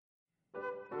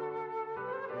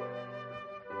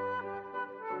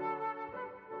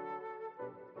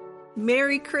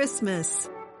Merry Christmas!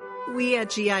 We at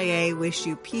GIA wish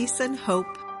you peace and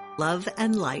hope, love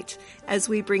and light as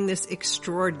we bring this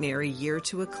extraordinary year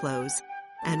to a close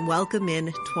and welcome in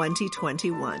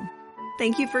 2021.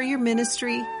 Thank you for your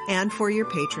ministry and for your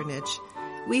patronage.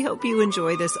 We hope you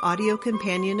enjoy this audio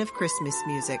companion of Christmas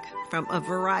music from a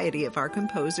variety of our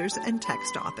composers and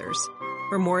text authors.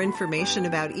 For more information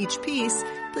about each piece,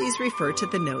 please refer to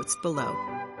the notes below.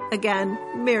 Again,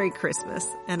 Merry Christmas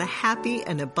and a happy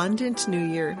and abundant New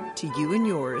Year to you and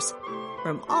yours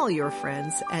from all your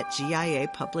friends at GIA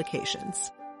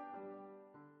Publications.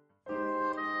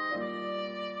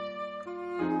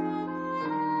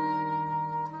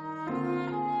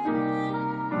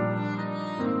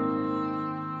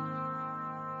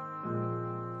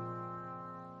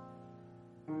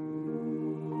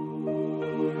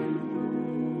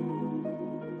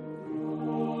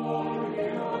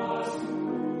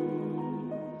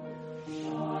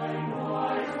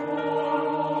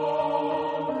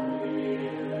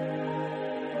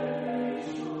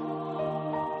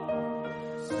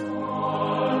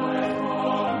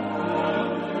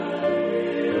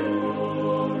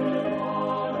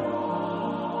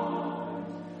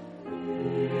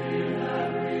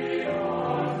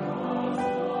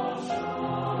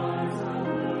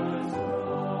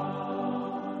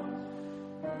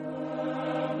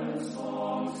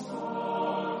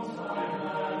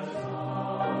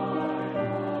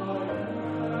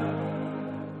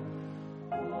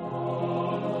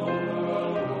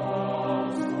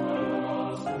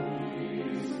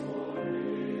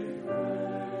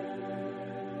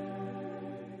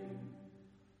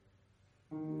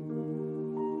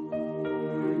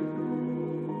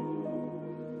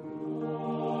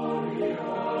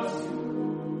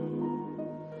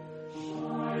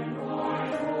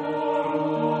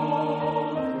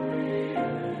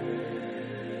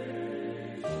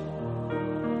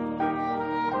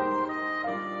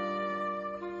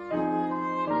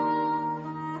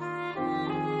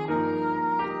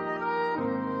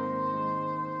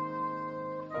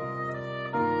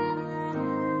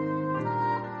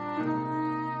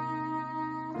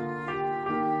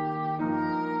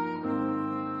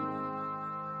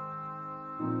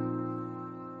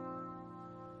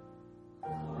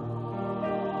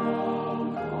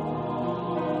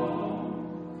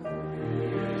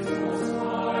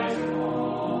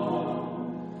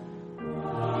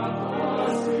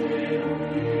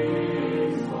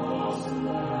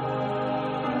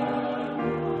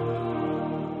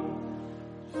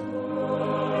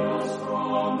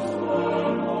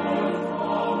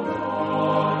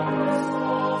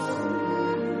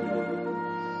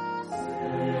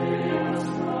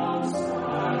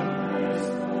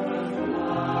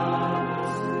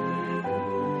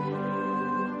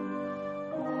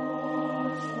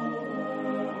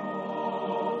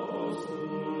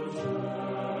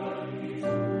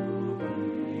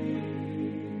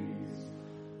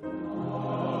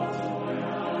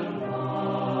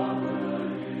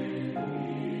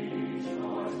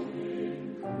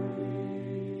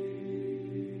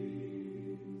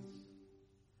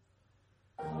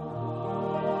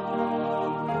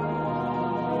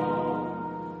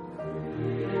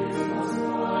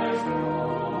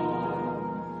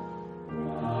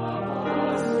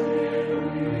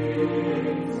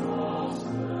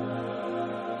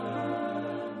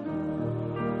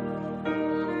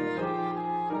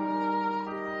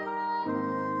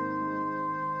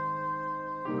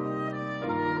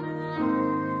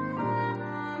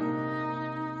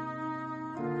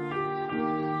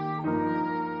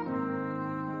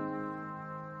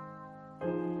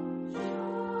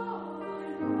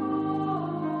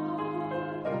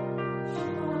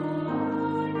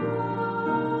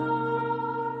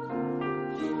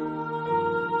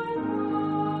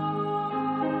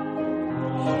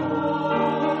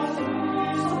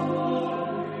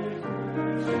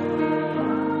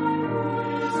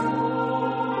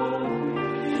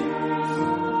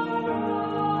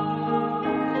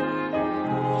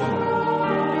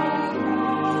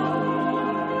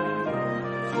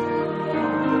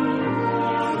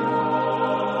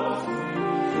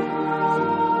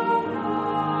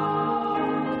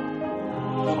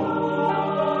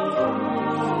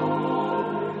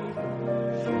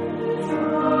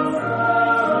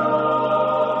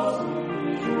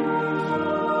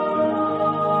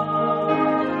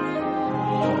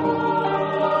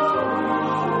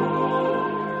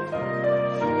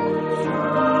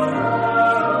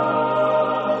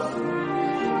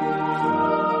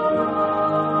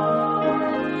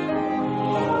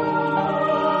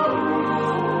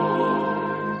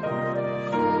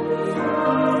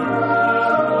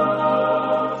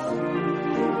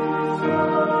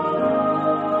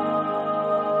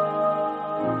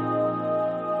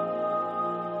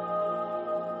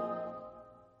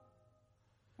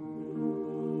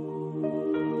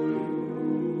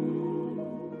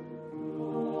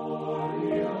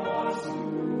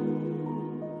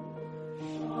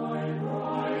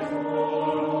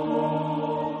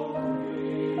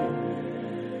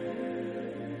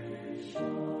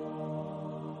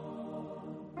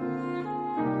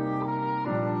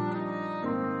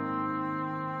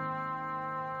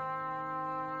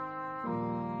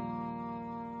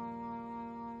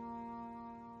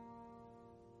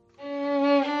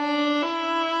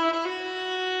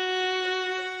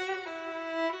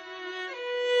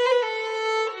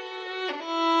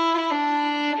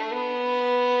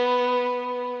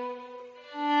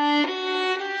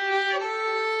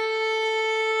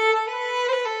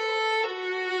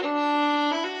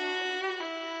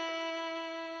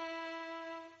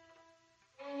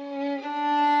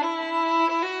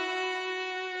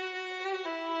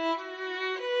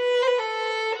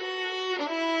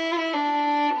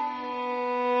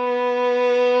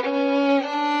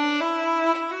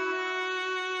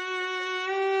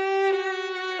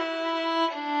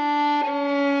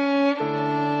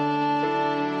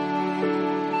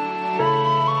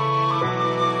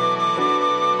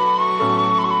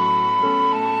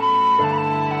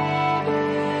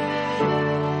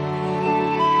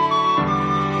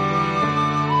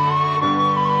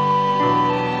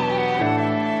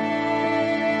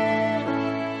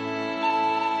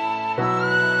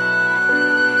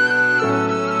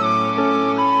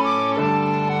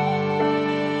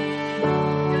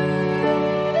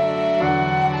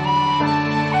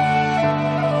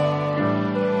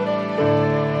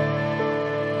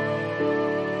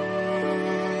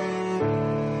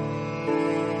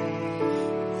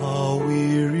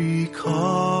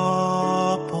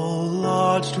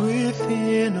 housed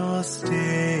within a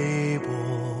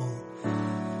stable,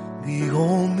 the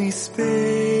only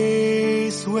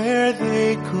space where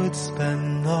they could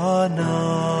spend the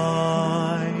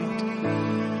night.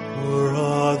 Were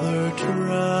other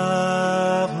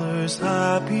travelers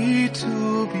happy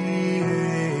to be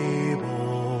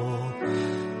able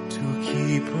to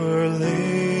keep her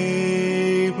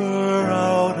labor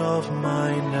out of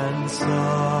mind and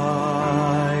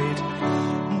sight?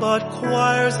 But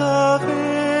choirs of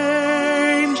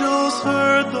angels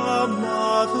heard the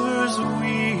mothers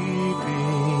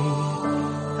weeping,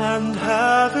 and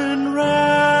heaven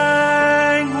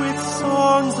rang with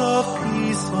songs of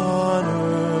peace on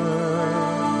earth.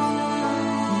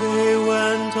 They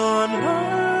went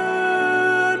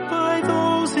unheard by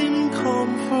those in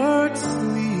comfort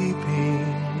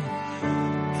sleeping,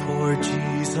 for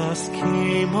Jesus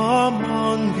came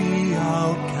among the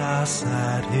outcasts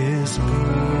at his birth.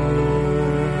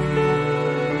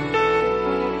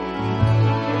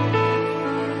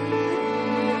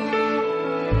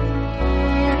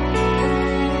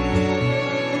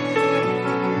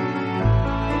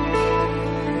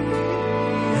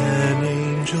 An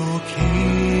angel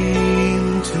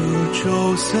came to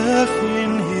Joseph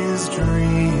in his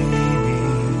dreaming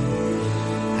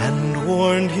and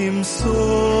warned him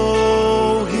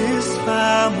so his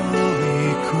family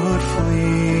could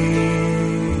flee.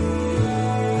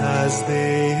 As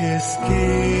they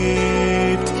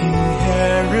escaped King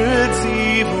Herod's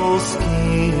evil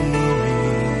scheming,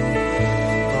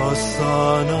 the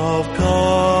Son of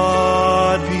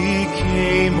God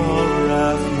became a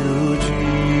refugee.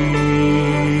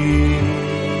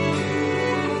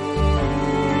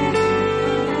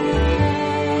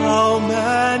 How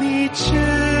many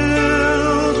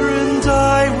children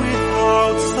die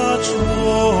without such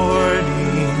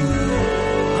warning?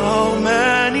 How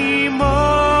many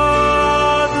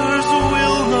mothers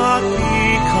will not be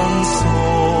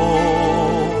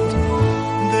consoled?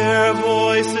 Their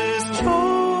voices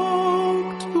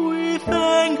choked with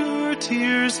anger,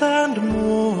 tears, and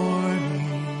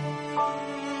mourning,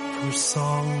 for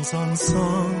songs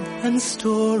unsung and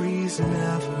stories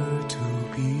never to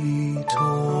be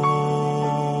told.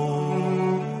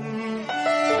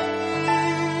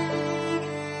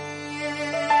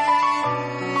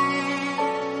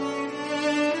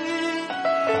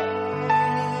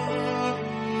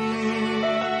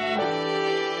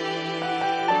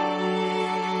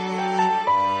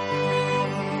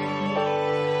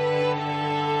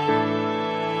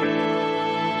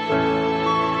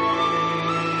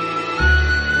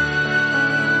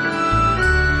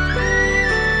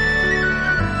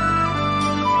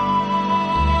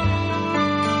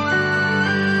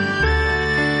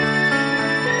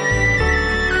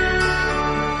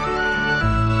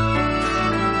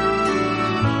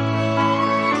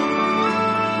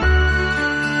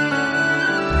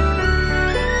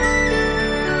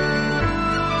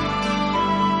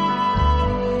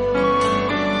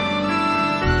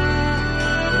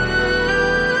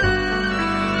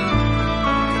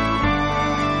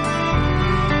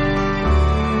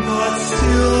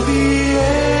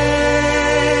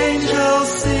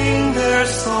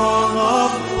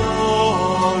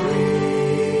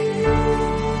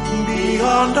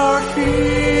 Beyond our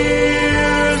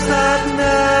fears that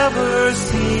never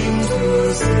seem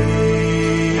to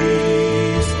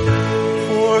cease,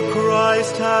 for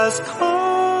Christ has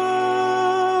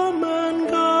come and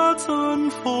God's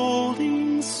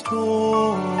unfolding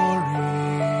story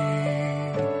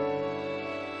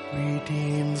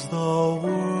redeems the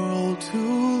world to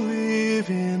live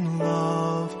in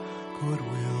love,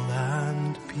 goodwill,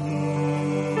 and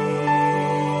peace.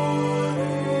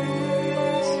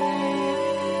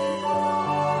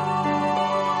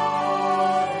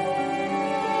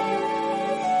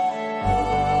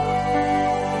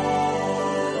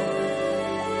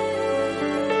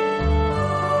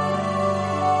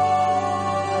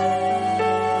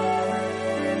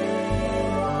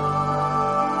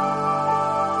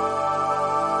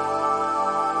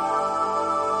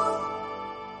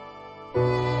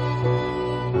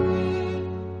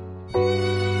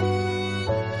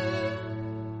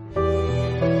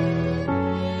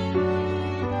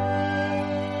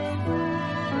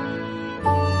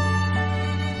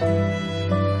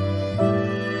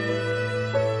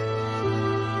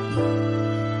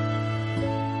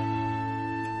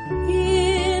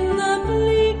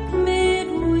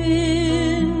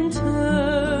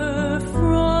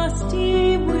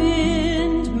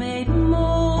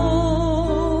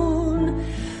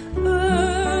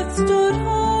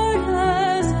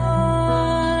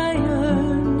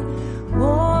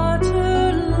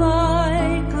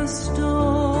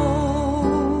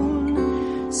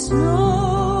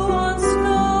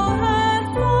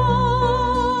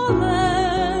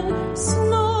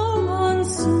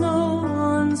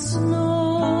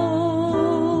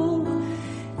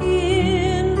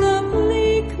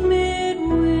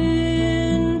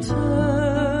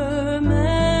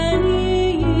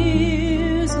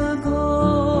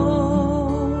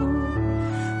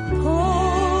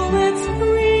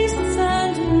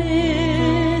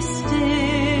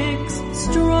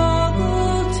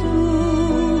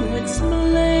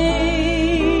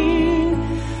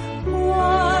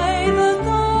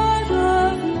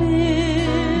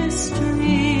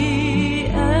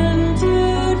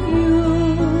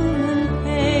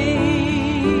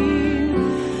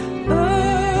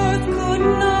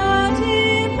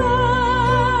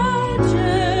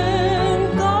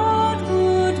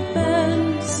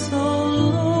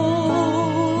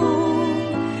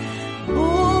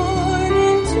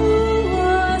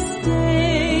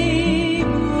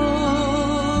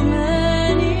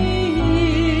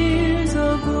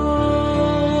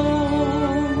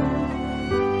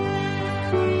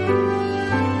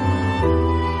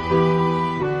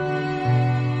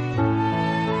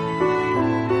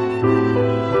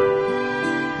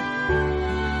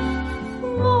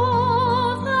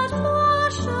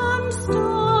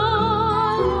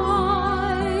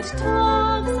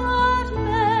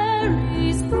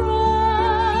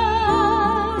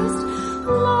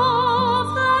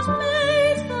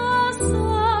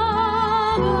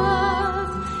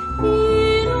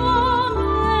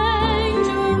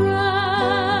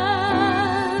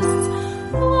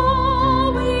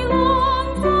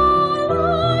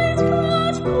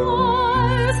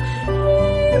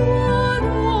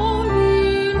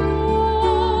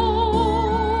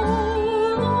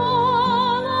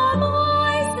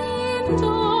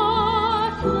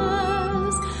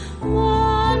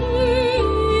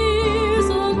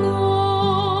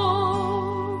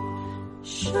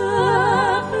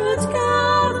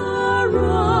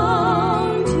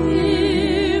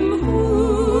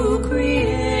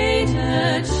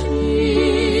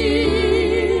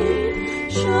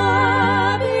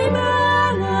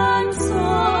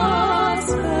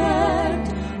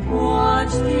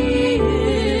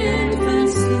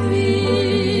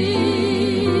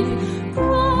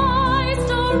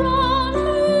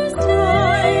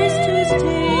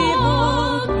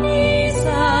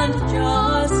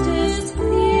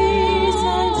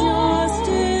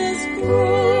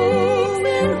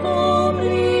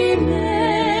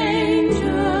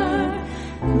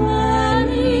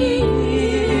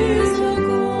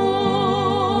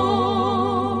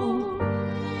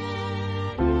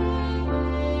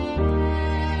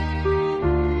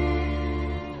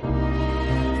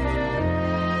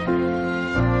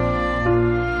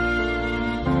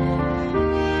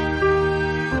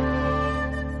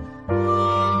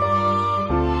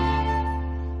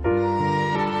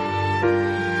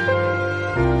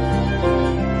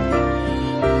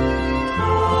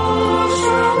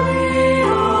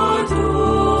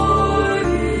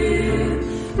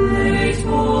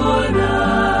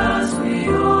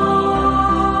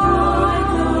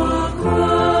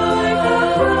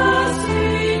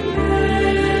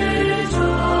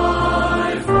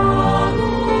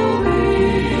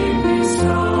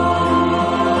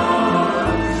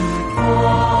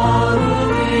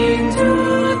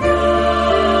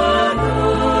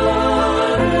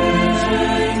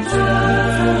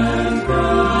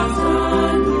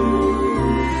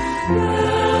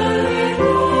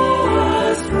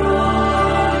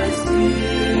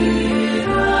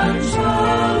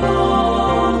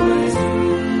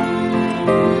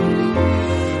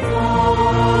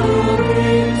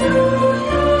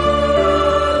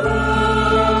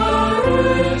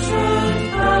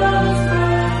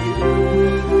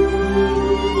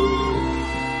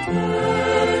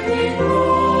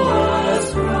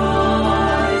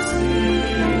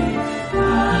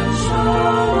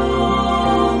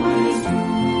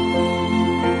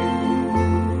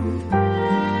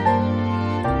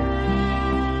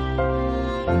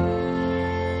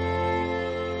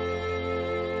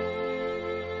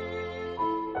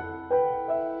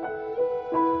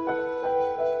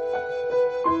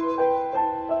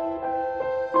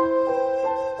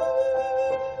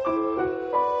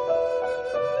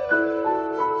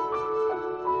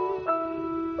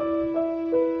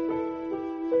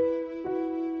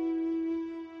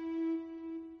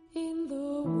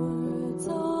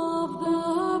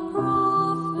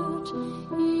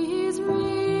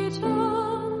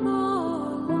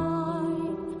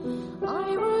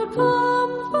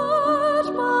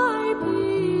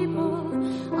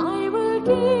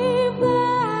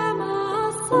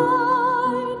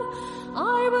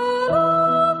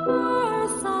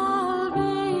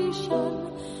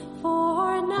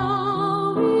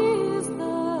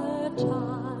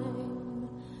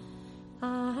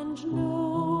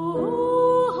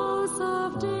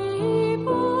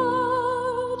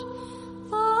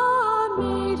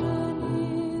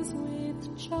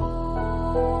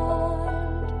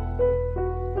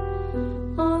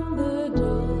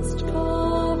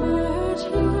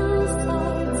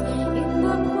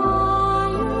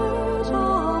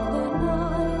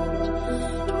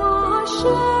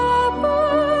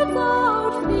 Shepherds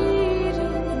out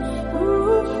feeding, who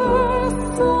first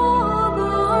saw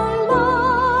the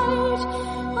light,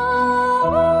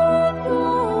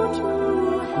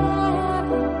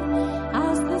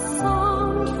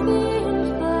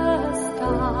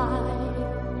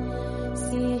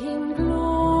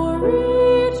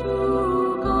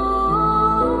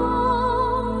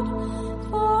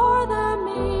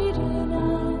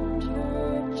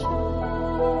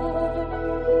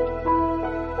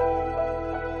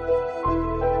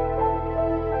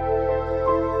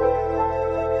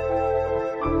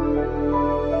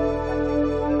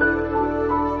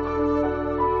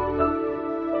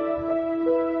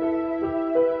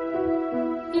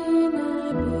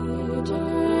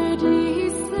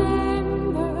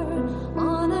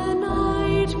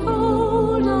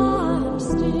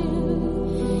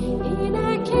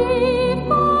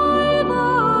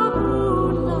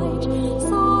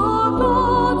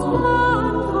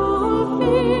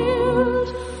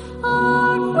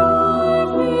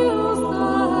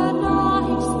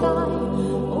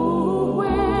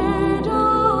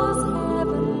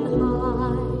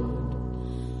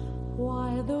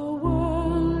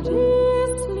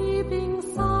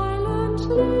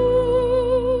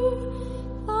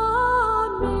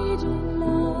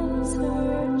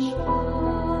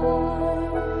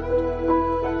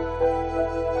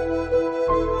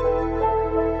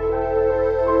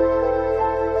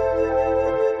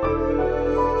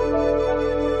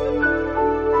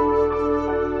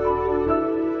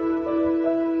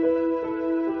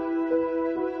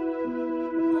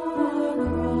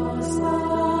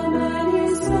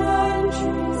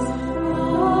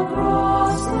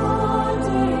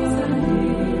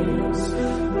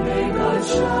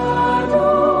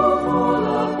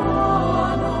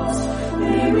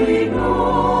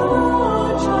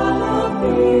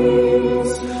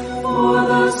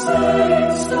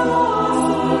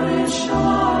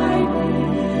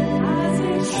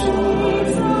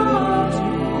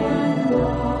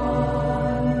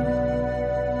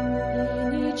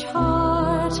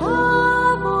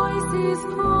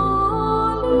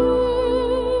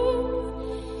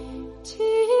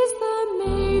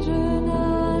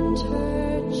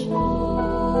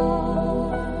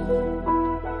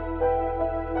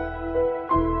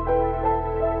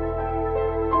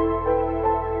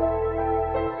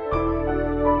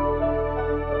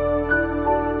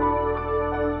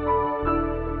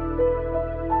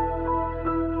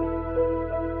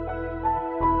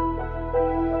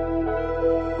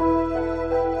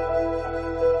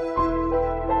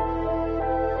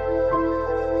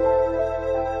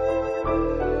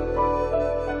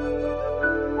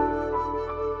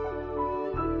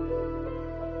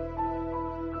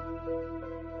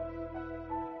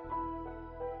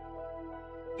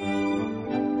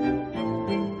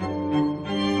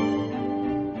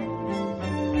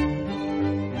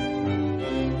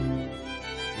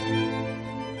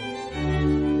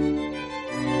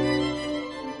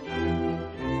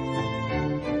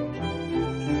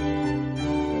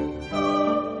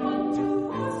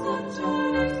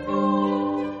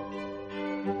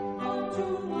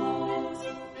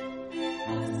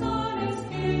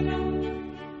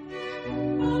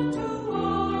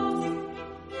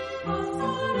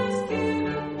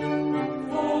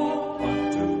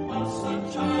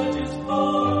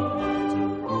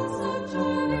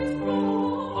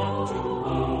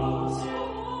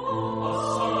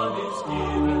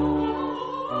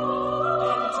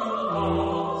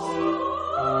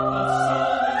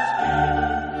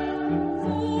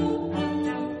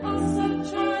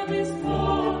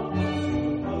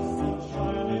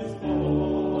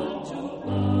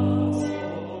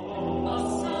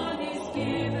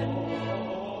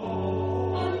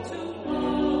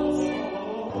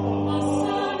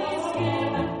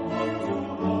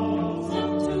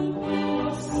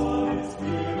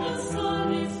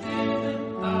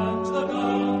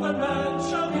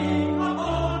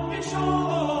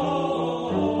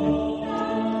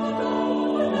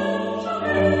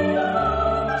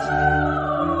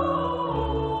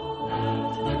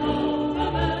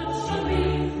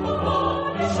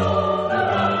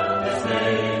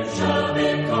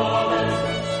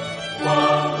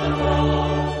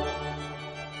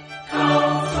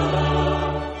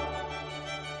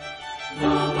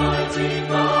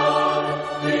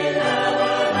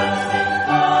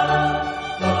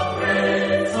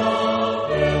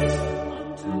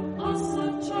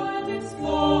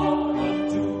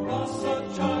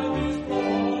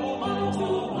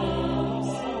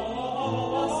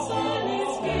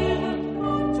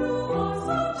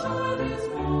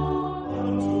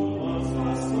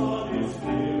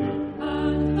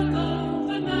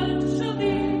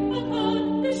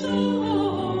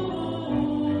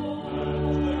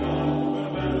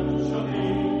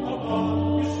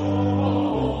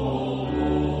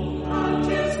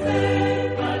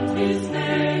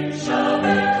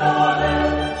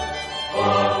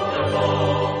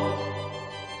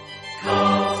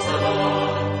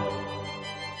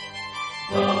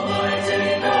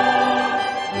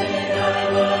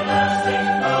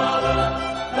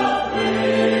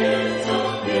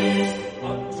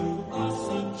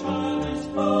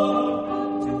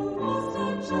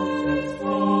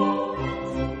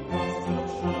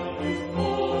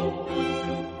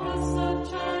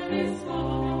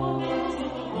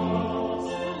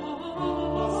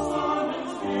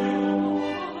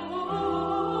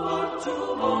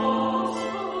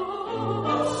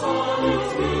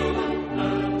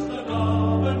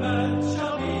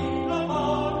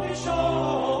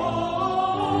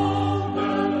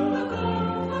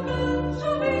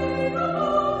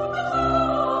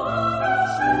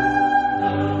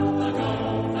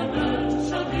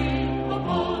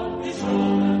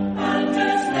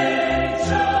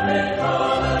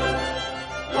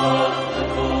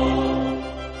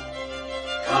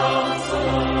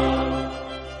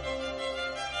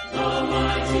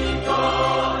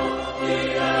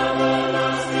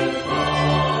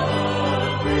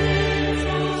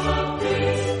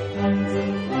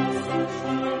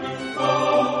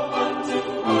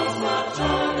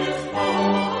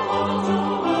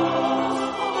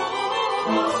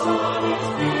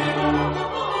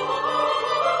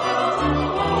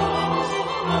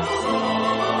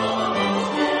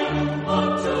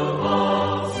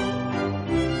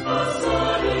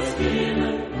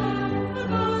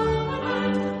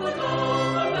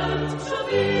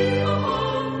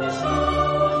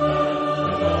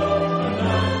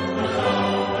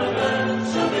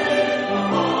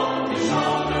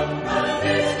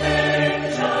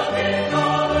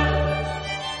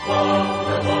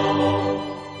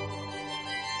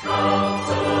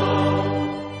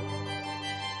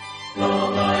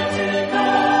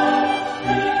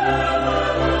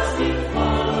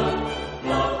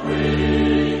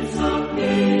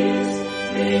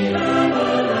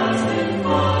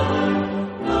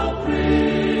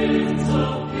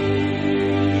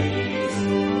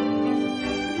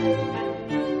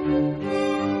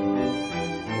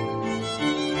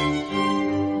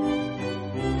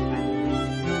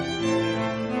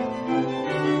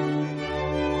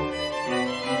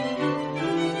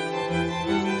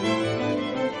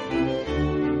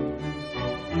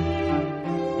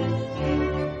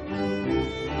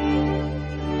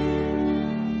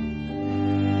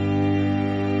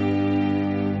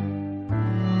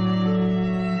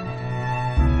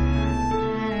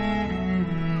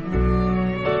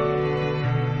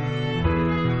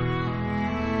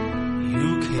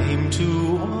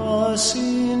 us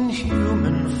in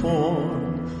human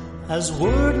form, as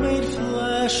Word made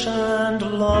flesh and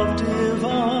love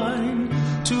divine,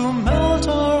 to melt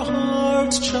our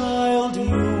hearts, child,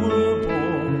 you were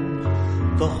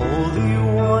born, the Holy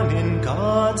One in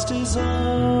God's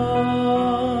design.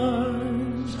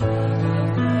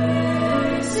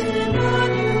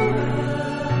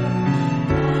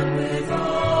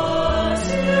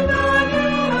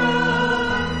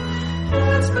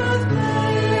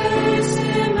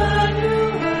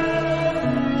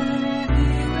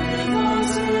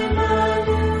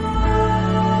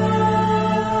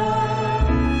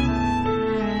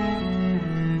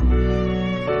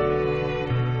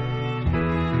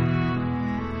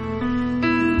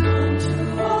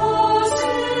 To all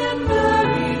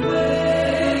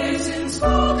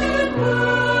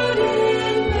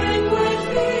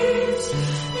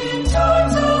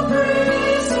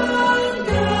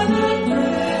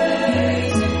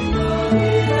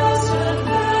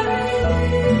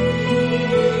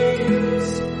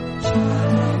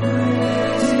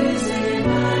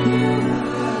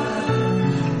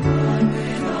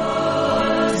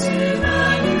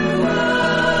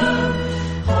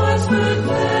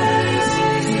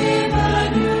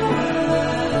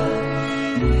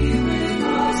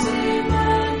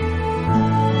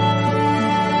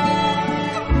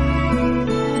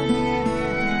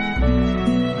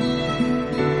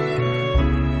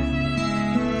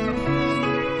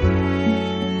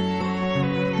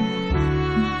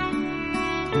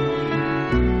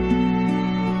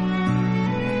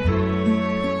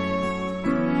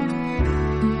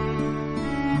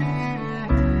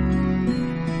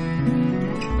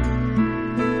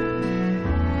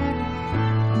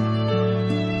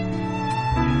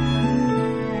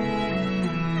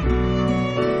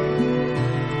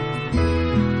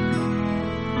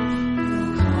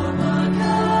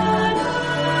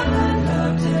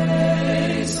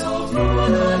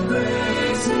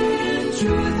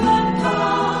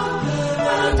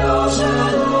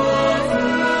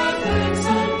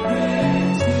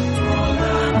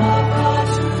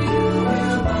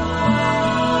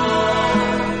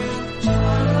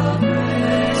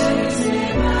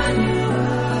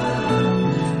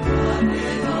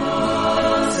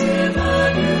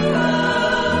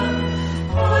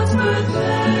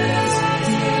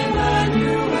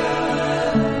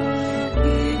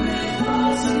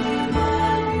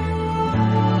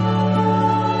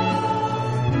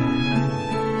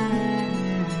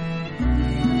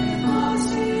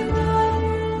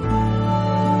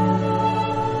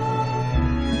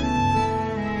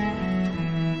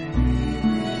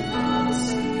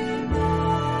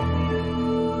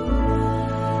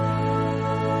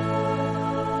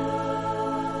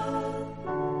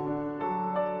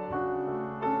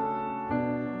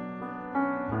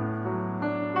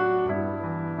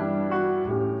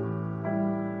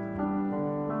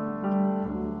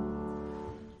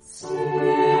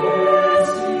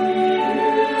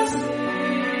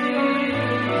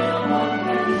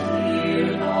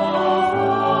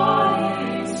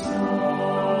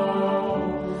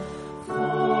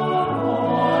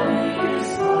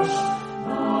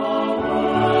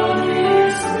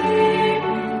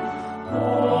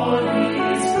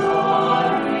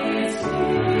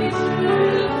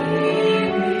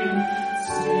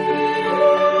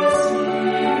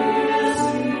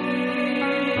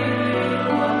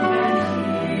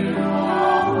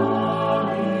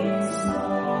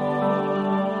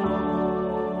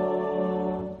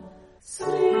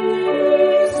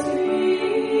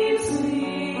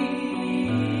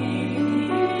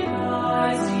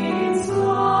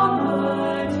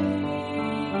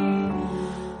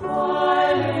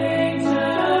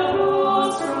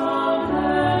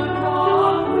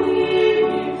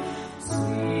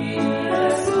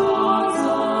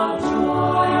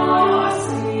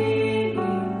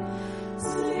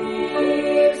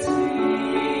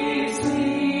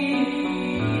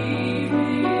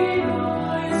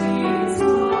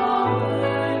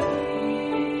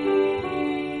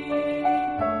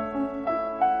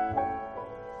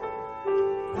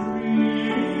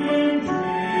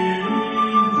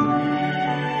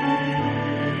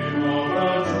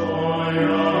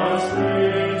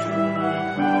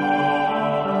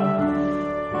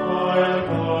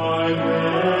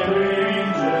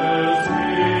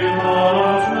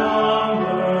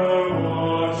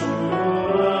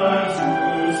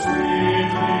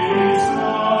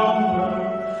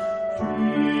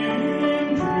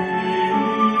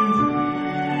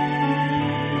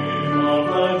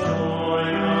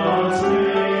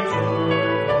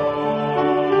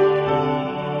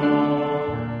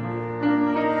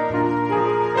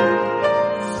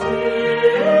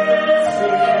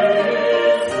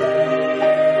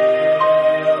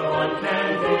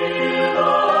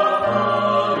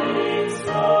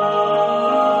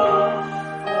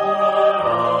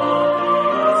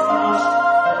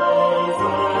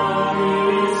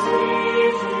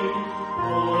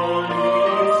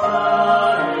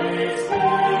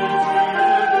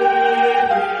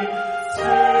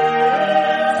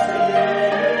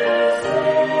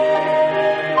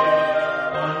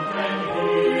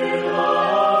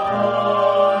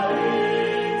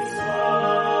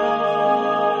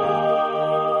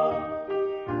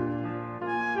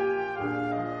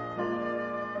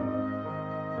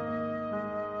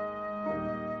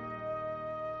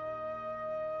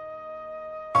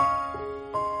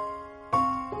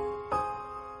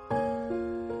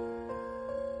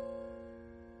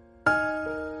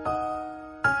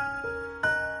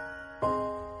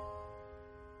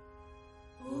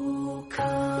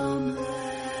come,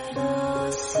 let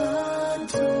us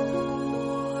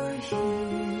adore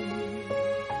Him.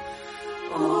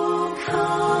 Oh,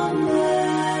 come,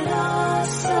 let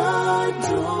us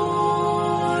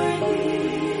adore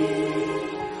Him.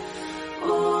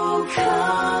 Oh,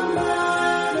 come,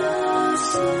 let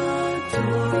us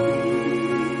adore Him.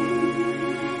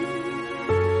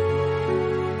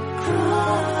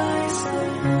 Christ the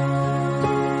Lord.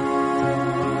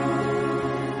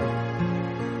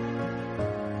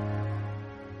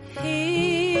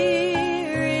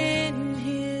 Here in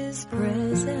His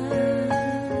presence,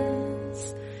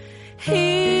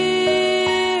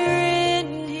 here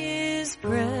in His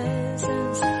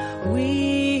presence,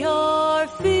 we are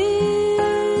filled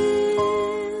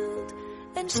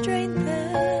and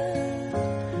strengthened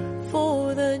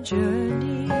for the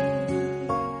journey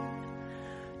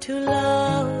to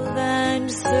love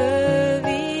and serve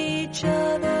each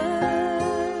other.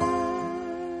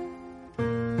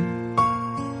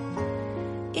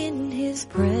 In His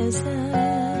presence,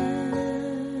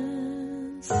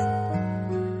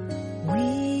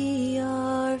 we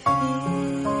are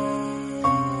filled.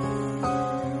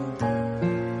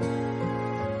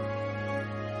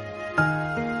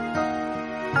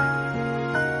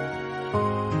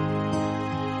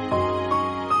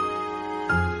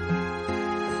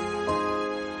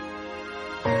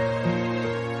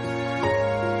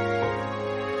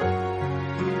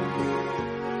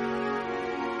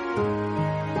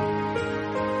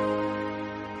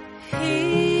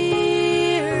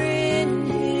 Here in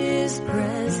His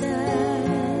presence,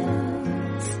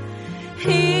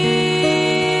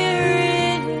 here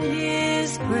in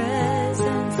His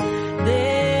presence,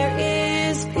 there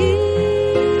is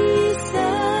peace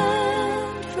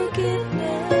and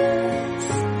forgiveness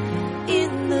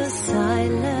in the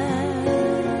silence.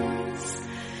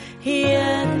 He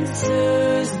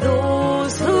answers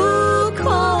those who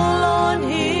call on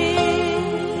Him.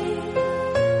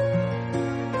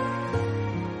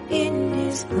 In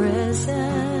His presence,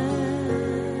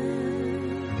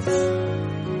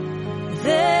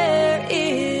 there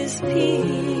is peace.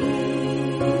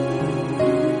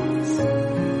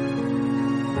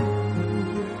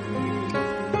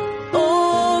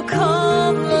 Oh,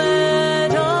 come,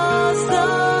 let us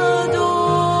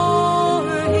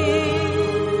adore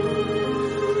Him.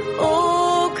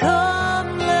 Oh,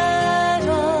 come, let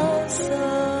us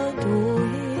adore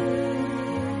Him.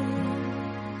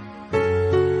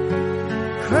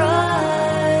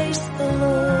 Christ the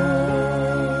Lord.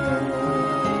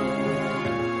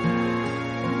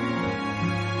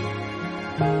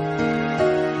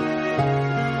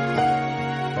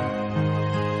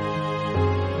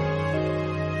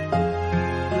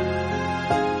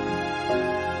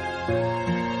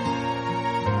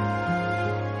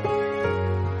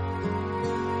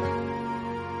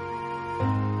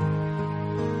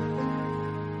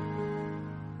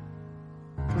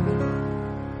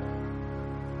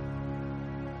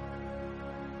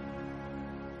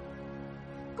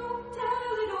 Go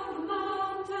tell it on the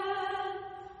mountain,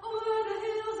 over the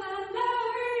hills and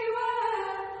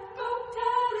everywhere. Go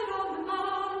tell it on the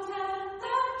mountain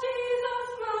that Jesus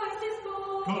Christ is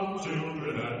born. Come,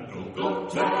 children, and go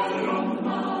tell it on the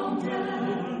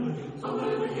mountain, over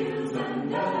the hills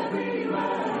and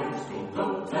everywhere. Go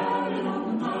tell it on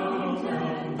the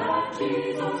mountain that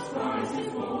Jesus Christ is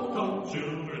born. Come,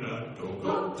 children, and go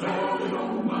tell it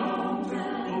on the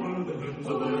mountain,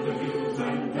 over the hills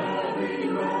and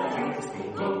everywhere.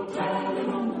 Go tell it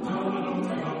on the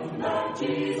mountain that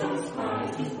Jesus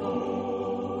Christ is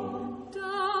born.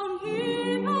 Down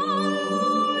in a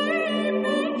lowly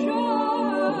manger,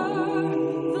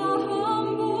 the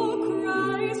humble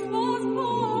Christ was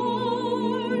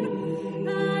born,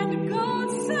 and God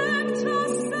sent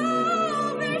us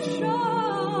salvation,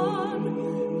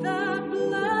 that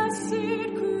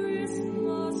blessed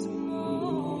Christmas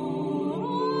morn.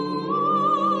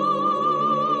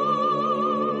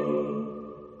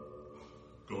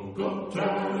 Go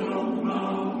tell it on the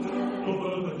mountain,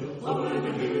 over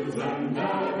the hills and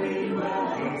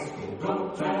everywhere.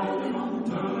 Go tell it on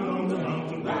the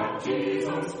mountain that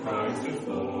Jesus Christ is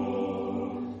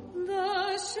born.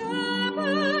 The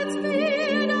shepherds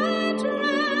feared and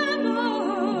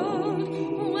trembled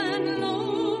when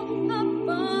low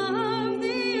above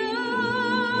the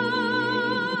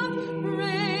earth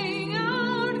rang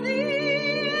out the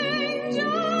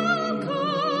angel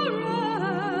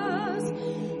chorus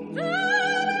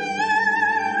that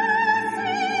our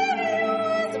Savior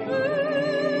was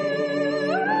born.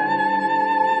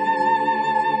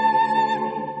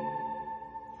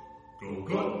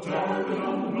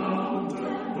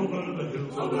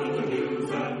 the hills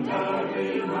and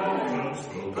everywhere. Just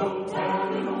go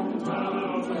tell it on the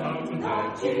mountain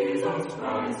that Jesus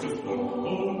Christ is born.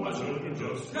 Oh, my children,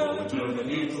 just go to the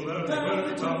hills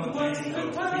everywhere. Tell the voice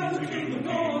and tell the King of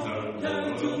Kings. Tell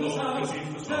it to the south,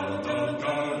 he's the Son of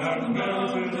God, and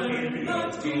Mary's the baby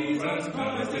that Jesus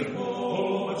Christ is born.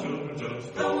 Oh, my children,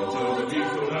 just go to the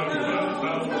hills everywhere.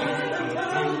 Tell the voice and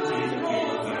tell the King of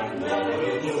Kings. And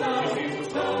Mary's the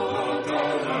Son of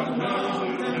God, and Mary's the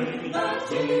baby that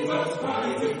Jesus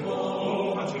Christ is born.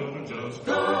 Oh, my children, just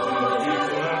go to the hills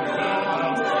everywhere.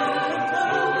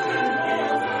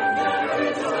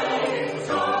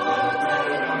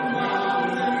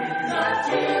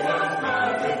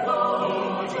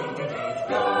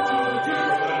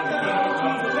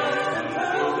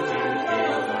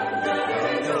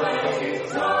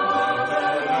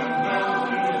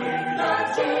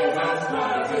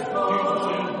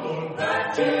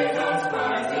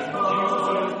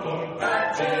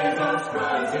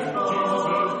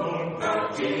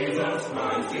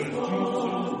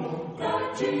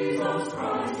 Jesus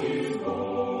Christ is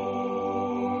born.